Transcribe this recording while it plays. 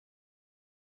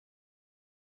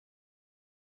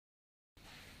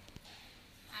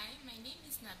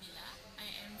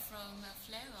from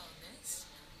Flair Wellness.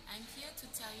 I'm here to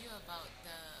tell you about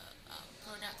the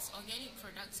organic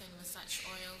products and massage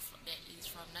oil that is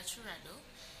from Naturado.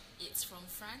 It's from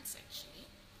France actually.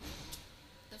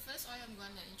 The first oil I'm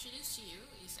going to introduce to you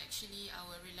is actually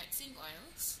our relaxing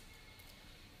oils,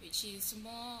 which is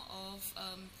more of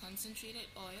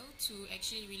concentrated oil to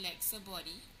actually relax the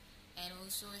body and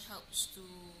also helps to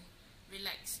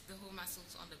relax the whole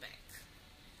muscles on the back.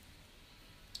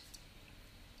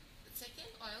 The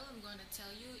second oil I'm going to tell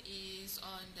you is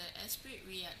on the Esprit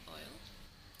Riyad oil.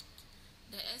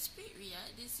 The Esprit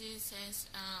Riyad, has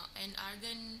an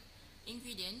argan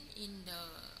ingredient in the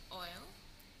oil.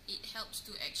 It helps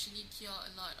to actually cure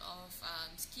a lot of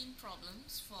skin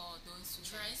problems for those who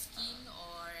dry skin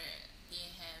or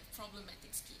they have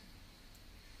problematic skin.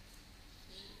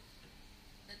 Okay.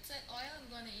 The third oil I'm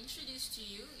going to introduce to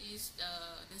you is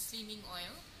the slimming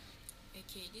oil.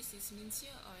 Okay, this is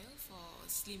Mincia oil for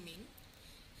slimming.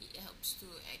 It helps to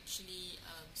actually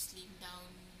slim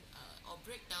down or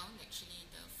break down actually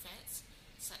the fats,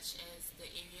 such as the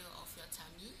area of your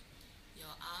tummy,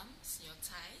 your arms, your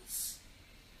thighs,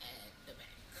 and the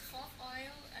back. The fourth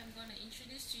oil I'm going to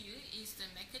introduce to you is the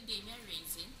macadamia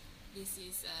raisin. This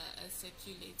is a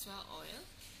circulator oil.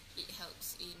 It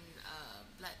helps in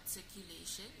blood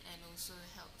circulation and also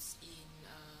helps in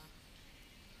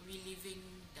relieving